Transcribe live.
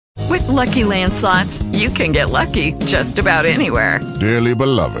Lucky Land Slots, you can get lucky just about anywhere. Dearly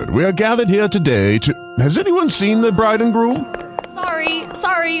beloved, we are gathered here today to... Has anyone seen the bride and groom?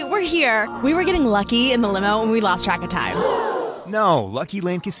 Sorry, we're here. We were getting lucky in the limo and we lost track of time. No, Lucky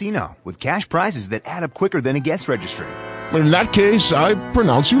Land Casino, with cash prizes that add up quicker than a guest registry. In that case, I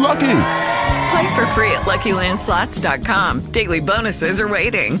pronounce you lucky. Play for free at LuckyLandSlots.com. Daily bonuses are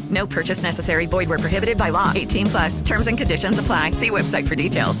waiting. No purchase necessary. Void where prohibited by law. 18+. Terms and conditions apply. See website for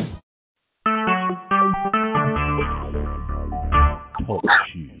details.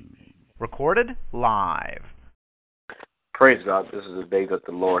 Recorded live. Praise God. This is the day that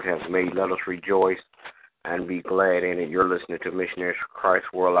the Lord has made. Let us rejoice and be glad in it. You're listening to Missionaries for Christ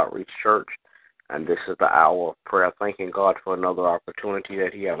World Outreach Church, and this is the hour of prayer, thanking God for another opportunity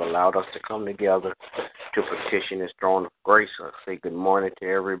that He has allowed us to come together to petition His throne of grace. I say good morning to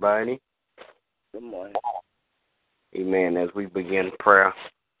everybody. Good morning. Amen. As we begin prayer,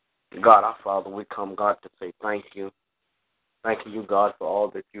 God our Father, we come, God, to say thank you. Thank you, God, for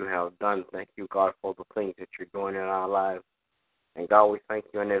all that you have done. Thank you, God, for the things that you're doing in our lives. And God, we thank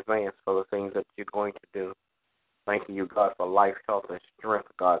you in advance for the things that you're going to do. Thank you, God, for life, health, and strength,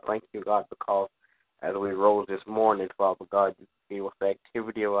 God. Thank you, God, because as we rose this morning, Father God, you gave us the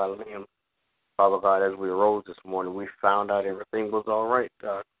activity of our limbs. Father God, as we rose this morning, we found out everything was all right,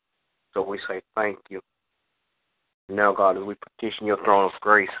 God. So we say thank you. Now, God, as we petition your throne of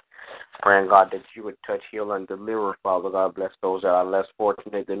grace, praying, God, that you would touch, heal, and deliver, Father God. Bless those that are less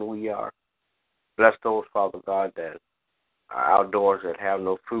fortunate than we are. Bless those, Father God, that are outdoors that have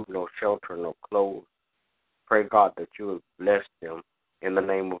no food, no shelter, no clothes. Pray, God, that you would bless them in the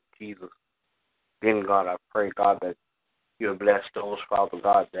name of Jesus. Then, God, I pray, God, that you would bless those, Father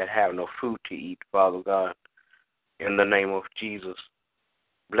God, that have no food to eat, Father God, in the name of Jesus.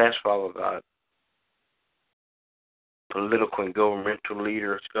 Bless, Father God, political and governmental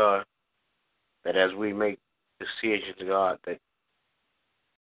leaders, God, that as we make decisions, God, that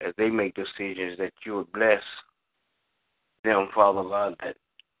as they make decisions, that you would bless them, Father God, that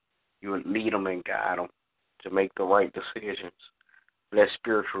you would lead them and guide them to make the right decisions. Bless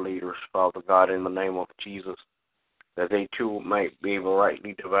spiritual leaders, Father God, in the name of Jesus, that they too might be able to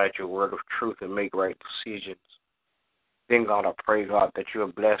rightly divide your word of truth and make right decisions. Then, God, I pray, God, that you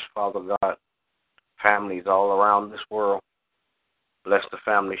would bless, Father God, families all around this world. Bless the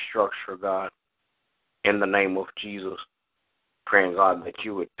family structure, God, in the name of Jesus. Praying, God, that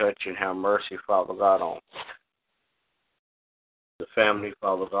you would touch and have mercy, Father God, on the family,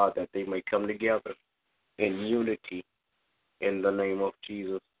 Father God, that they may come together in unity in the name of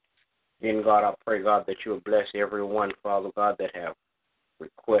Jesus. Then, God, I pray, God, that you would bless everyone, Father God, that have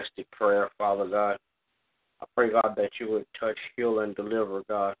requested prayer, Father God. I pray, God, that you would touch, heal, and deliver,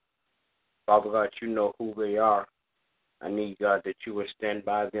 God. Father God, you know who they are. I need, God, that you would stand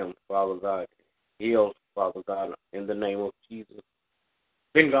by them, Father God. Heal, Father God, in the name of Jesus.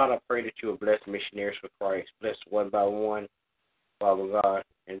 Then, God, I pray that you would bless Missionaries for Christ. Bless one by one, Father God,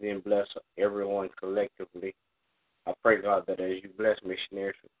 and then bless everyone collectively. I pray, God, that as you bless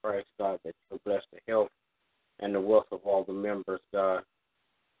Missionaries for Christ, God, that you'll bless the health and the wealth of all the members, God.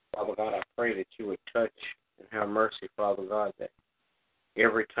 Father God, I pray that you would touch and have mercy, Father God, that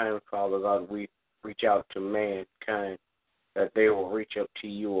every time, Father God, we reach out to mankind, that they will reach up to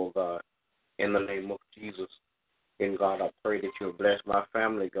you, oh God, in the name of Jesus. And God, I pray that you will bless my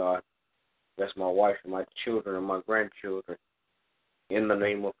family, God. Bless my wife and my children and my grandchildren, in the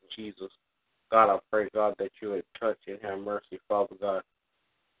name of Jesus. God, I pray, God, that you would touch and have mercy, Father God.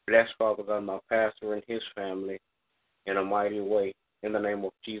 Bless, Father God, my pastor and his family in a mighty way. In the name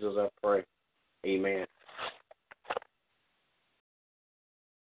of Jesus, I pray. Amen.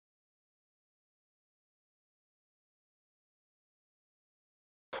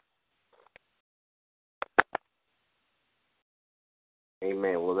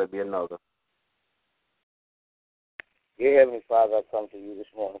 Amen. Will there be another? Dear Heavenly Father, I come to you this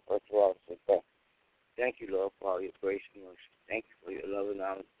morning, first of all, to say thank you, Lord, for all your grace and mercy. Thank you for your love and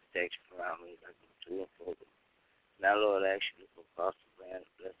honor and protection around me as I go to and fro. Now, Lord, I ask you to look across the land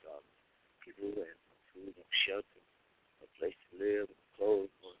and bless all the people who have food and shelter, a place to live, and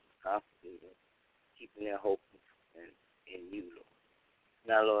clothes, Lord, constantly, Lord, keeping their hope in you, Lord.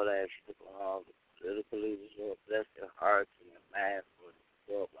 Now, Lord, I ask you to look on all the political leaders, Lord, bless their hearts and their minds, Lord,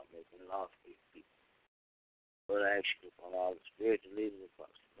 Lord, by making laws for your people. Lord, I ask you to look on all the spiritual leaders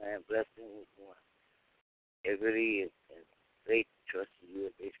across the land, bless them with one. Everybody and faith, trust in you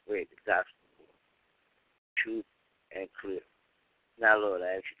as they spread the gospel, Lord, truth and clear. Now, Lord,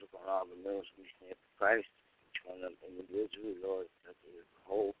 I ask you to look on all the members of Missionaries for Christ, each one of them individually, Lord, that they as a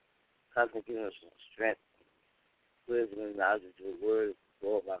whole, constantly giving us some strength, wisdom, and knowledge of your word,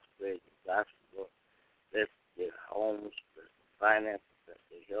 Lord, by spreading finances, bless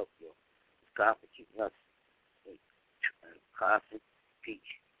their health, Lord. Constant keeping us in constant peace.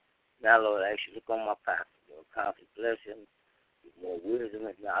 Now, Lord, I ask you to look on my pastor, Lord. Constant bless him, give more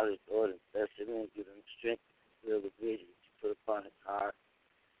wisdom and knowledge, Lord, and bless him and give him strength to fulfill the vision that you put upon his heart.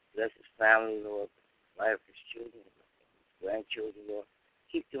 Bless his family, Lord, his wife, his children, his grandchildren, Lord.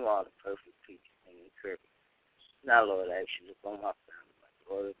 Keep them all in perfect peace and encouragement. Now, Lord, I ask you to look on my family, my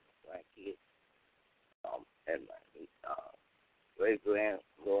daughter, my grandkids, and my great-grand,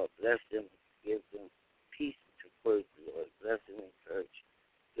 Lord. Bless them, give them peace and tranquility, Lord. Bless them and encourage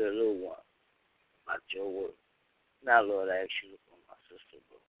their little one about your word. Now, Lord, I ask you to look on my sister,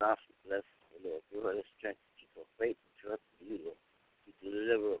 Lord. Constantly bless her, Lord. Give her the strength to keep her faith and trust in you, Lord. To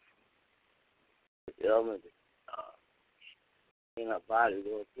deliver her from the ailment in her body,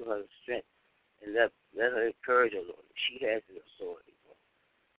 Lord. Give her the strength and let her encourage her, Lord. She has the authority, Lord.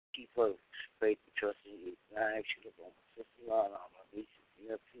 Keep her faith and trust in you. Now, I ask you to look on my sister-in-law and all my nieces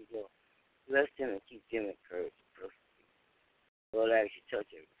and nephews, Lord. Bless them and keep them encouraged and perfectly. Lord, I ask you to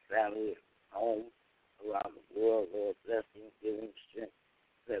touch every family, every home around the world, Lord. Bless them, give them strength,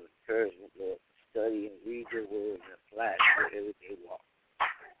 have encouragement, Lord, to study and read your word and apply it to their everyday walk.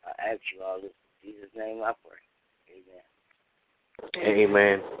 I ask you all this in Jesus' name I pray. Amen.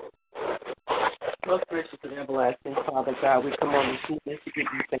 Amen. Most gracious and everlasting Father God, we come on this evening to give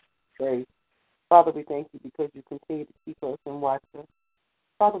you thanks and praise. Father, we thank you because you continue to keep us and watch us.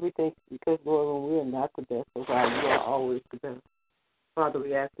 Father, we thank you because, Lord, when we are not the best, oh God, you are always the best. Father,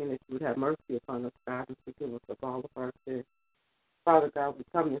 we ask you that you would have mercy upon us, God, and forgive us of all of our sins. Father God, we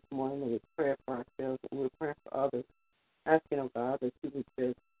come this morning and we pray for ourselves and we pray for others, asking, oh God, that you would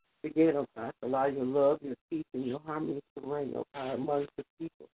just begin, oh God, to allow your love, your peace, and your harmony to reign, oh God, among the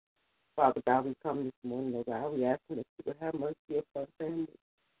people. Father God, we come this morning, oh God, we ask that you would have mercy upon families.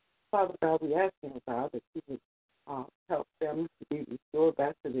 Father God, we ask you, oh God, that you would help families to be restored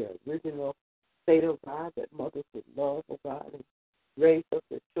back to their original state, oh God, that mothers would love, oh God, and raise up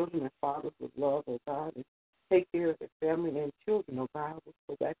their children and fathers with love, oh God, and take care of their family and children, oh God, will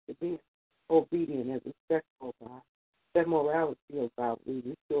go back to being obedient and respectful, oh God. That morality, oh God, we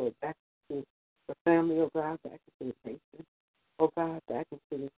restore back to the family, oh God, back into the nation, oh God, back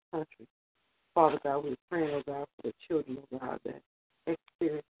into this country. Father God, we're praying, oh God, for the children, oh God, that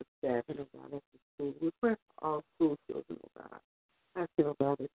experience the stabbing, oh God, at the school. We pray for all school children, oh God. Asking, oh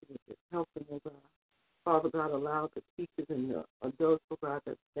God, that you would just help them, oh God. Father God, allow the teachers and the adults, oh God,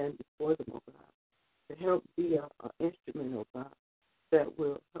 that stand before them, oh God, to help be an instrument, oh God, that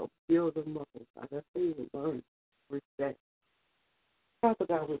will help build them up, oh God, that they will learn respect. Father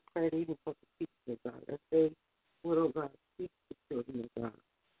God, we pray even for the teachers, oh God, that they would, oh God, teach the children, oh God.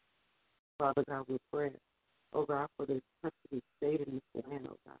 Father God, we pray, oh God, for this country, this state, and this land,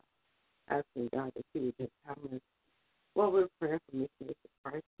 oh God. Asking, God, that you would just have mercy. Lord, we're praying for missionaries of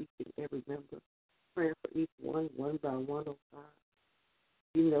Christ, each and every member. Praying for each one by one, oh God.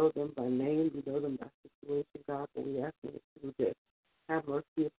 You know them by name, you know them by situation, God, but we ask that you would just have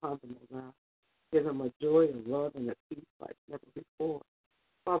mercy upon them, oh God. Give them a joy and love and a peace like never before.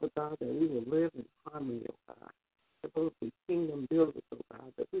 Father God, that we will live in harmony, oh God. That we will be kingdom builders, oh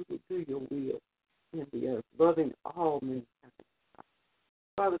God. That we will do your will in the earth, loving all mankind.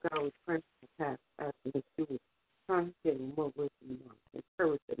 Father God, we pray for the past, asking that you would turn him more wisdom and knowledge,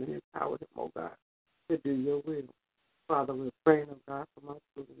 encourage him and empower him, oh God, to do your will. Father, we're praying, oh God, for my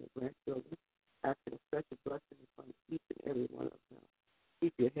children and grandchildren, asking a special blessing upon each and every one of them.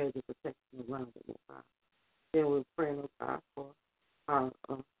 Keep your hedge of protection around them, oh God. Then we're praying, oh God, for our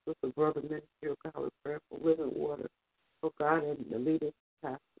sister brother ministry, oh God. We're praying for living water, oh God, and the leaders,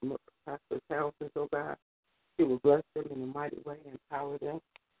 Pastor Townsend, oh God. You will bless them in a mighty way, empower them,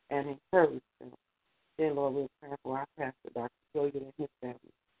 and encourage them. Then, Lord, we're praying for our pastor, Dr. Julian, and his family,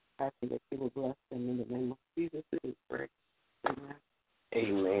 asking that you will bless them in the name of Jesus. We pray. Amen.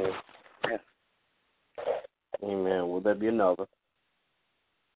 Amen. Amen. Will there be another?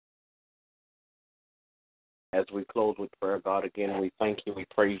 As we close with prayer, God, again, we thank you, we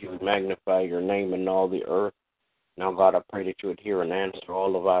praise you, we magnify your name in all the earth. Now, God, I pray that you would hear and answer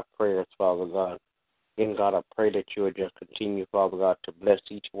all of our prayers, Father God. And God, I pray that you would just continue, Father God, to bless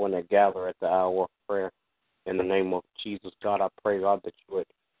each one that gather at the hour of prayer. In the name of Jesus, God, I pray, God, that you would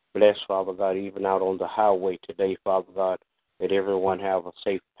bless, Father God, even out on the highway today, Father God, that everyone have a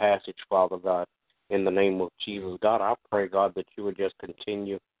safe passage, Father God. In the name of Jesus, God, I pray, God, that you would just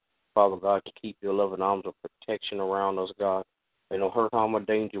continue, Father God, to keep your loving arms of protection around us, God. And no hurt, harm, or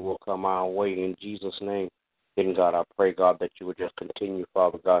danger will come our way in Jesus' name. Then, God, I pray, God, that you would just continue,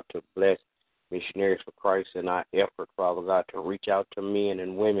 Father God, to bless Missionaries for Christ in our effort, Father God, to reach out to men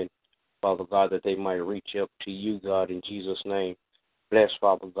and women Father God, that they might reach up to you, God, in Jesus' name. Bless,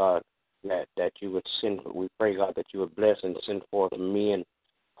 Father God, that you would send, we pray, God, that you would bless and send forth men,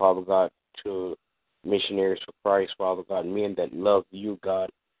 Father God, to missionaries for Christ, Father God, men that love you, God,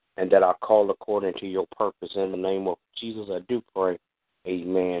 and that are called according to your purpose. In the name of Jesus, I do pray.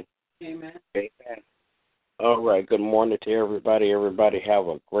 Amen. Amen. Amen. All right. Good morning to everybody. Everybody have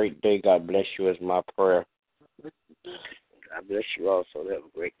a great day. God bless you is my prayer. God bless you also. Have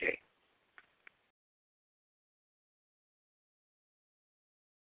a great day.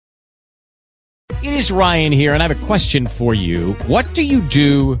 It is Ryan here, and I have a question for you. What do you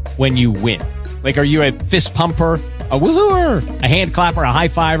do when you win? Like, are you a fist pumper, a woohooer, a hand clapper, a high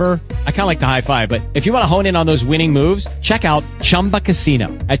fiver? I kind of like the high five, but if you want to hone in on those winning moves, check out Chumba Casino.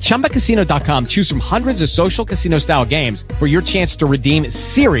 At ChumbaCasino.com, choose from hundreds of social casino-style games for your chance to redeem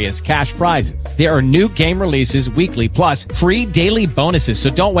serious cash prizes. There are new game releases weekly, plus free daily bonuses, so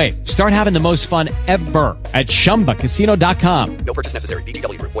don't wait. Start having the most fun ever at ChumbaCasino.com. No purchase necessary.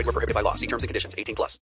 VGW Group. Void where prohibited by law. See terms and conditions. 18+.